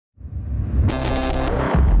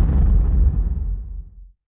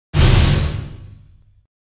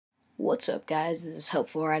What's up, guys? This is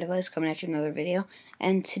Helpful Ride Advice coming at you another video,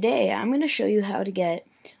 and today I'm going to show you how to get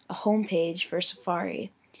a home page for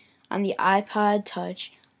Safari on the iPod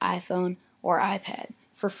Touch, iPhone, or iPad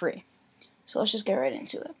for free. So let's just get right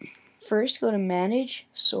into it. First, go to Manage,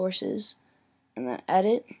 Sources, and then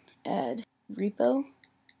Edit, Add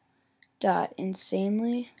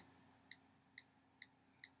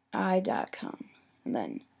repo.insanely.com, and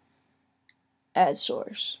then Add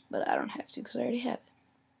Source, but I don't have to because I already have it.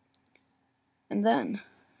 And then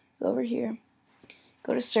go over here,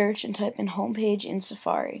 go to search and type in homepage in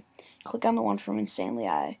Safari. Click on the one from Insanely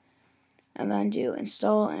I, and then do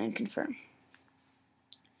install and confirm.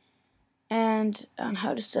 And on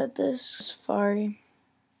how to set this, Safari,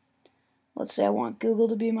 let's say I want Google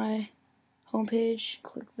to be my homepage.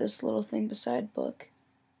 Click this little thing beside book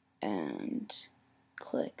and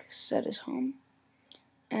click set as home.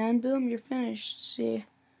 And boom, you're finished. See,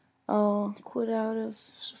 I'll quit out of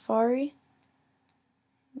Safari.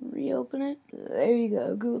 Reopen it. There you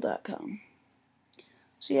go, google.com.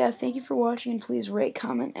 So yeah, thank you for watching, and please rate,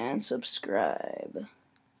 comment, and subscribe.